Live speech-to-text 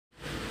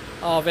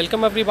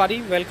Welcome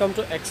everybody. Welcome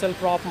to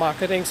ExcelProp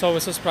Marketing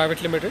Services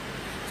Private Limited.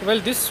 So,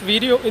 in this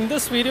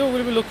video,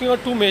 we'll be looking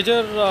at two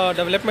major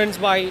developments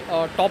by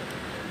top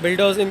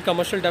builders in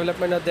commercial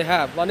development that they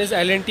have. One is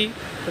L&T,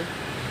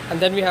 and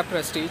then we have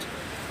Prestige.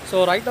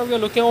 So, right now we are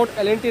looking at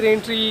L&T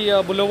Realty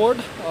Boulevard.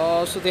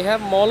 So, they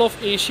have Mall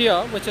of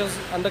Asia, which is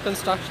under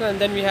construction, and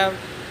then we have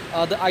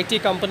the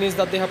IT companies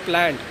that they have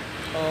planned.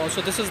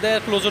 So, this is there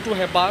closer to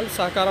Hebbal,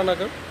 Sahakara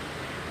Nagar,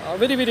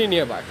 very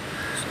nearby.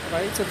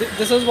 Right, so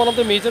this is one of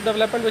the major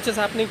development which is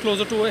happening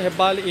closer to a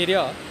Hebbal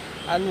area,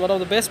 and one of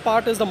the best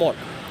part is the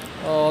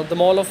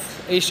Mall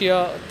of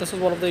Asia. This is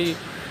one of the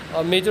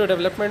major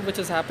development which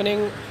is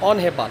happening on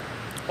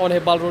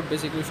Hebbal Road,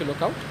 basically, if you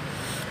look out.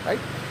 Right,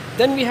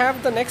 then we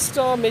have the next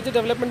major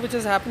development which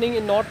is happening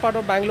in north part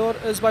of Bangalore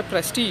is by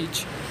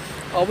Prestige,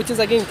 which is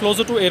again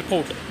closer to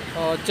airport,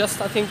 just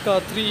I think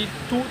 3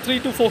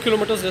 to 4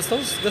 kilometers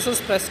distance. This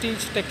is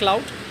Prestige Tech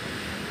Cloud.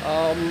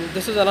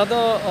 This is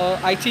another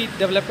IT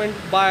development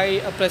by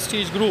a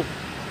Prestige group,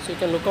 so you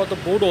can look out the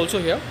board also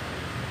here.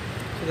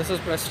 So this is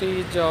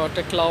Prestige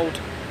Tech Cloud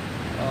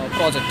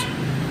project.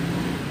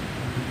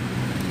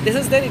 This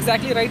is there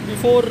exactly right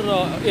before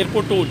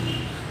airport toll,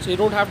 so you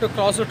don't have to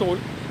cross the toll,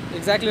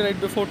 exactly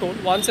right before toll.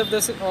 Once if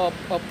this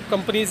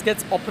companies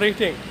gets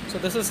operating, so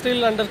this is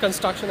still under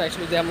construction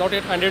actually, they have not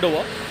yet handed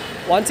over.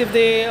 Once if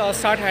they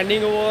start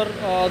handing over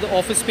the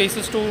office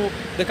spaces to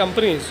the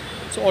companies,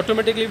 so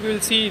automatically we will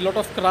see a lot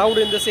of crowd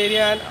in this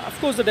area, and of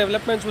course the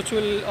developments which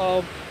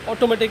will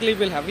automatically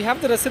will have. We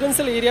have the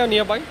residential area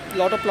nearby. A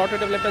lot of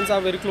plotted developments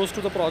are very close to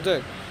the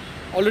project,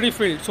 already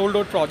filled, sold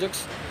out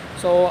projects.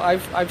 So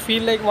I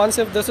feel like once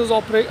if this is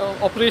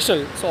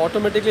operational, so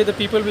automatically the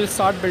people will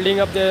start building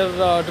up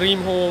their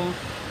dream home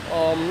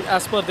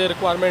as per their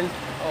requirement,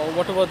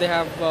 whatever they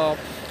have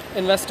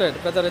invested,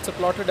 whether it's a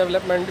plotted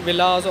development,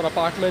 villas or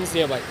apartments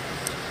nearby.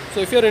 So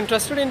if you're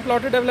interested in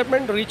plotted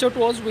development, reach out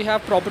to us. We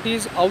have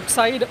properties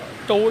outside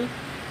toll,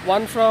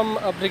 one from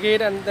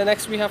Brigade, and the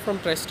next we have from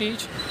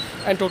Prestige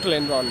and Total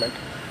Environment.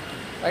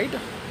 Right?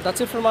 That's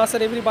it from us,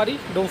 everybody.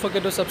 Don't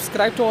forget to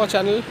subscribe to our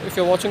channel if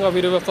you're watching our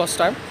video for the first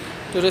time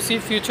to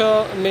receive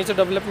future major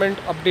development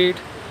update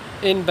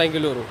in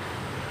Bangalore.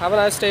 Have a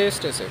nice day.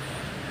 Stay safe.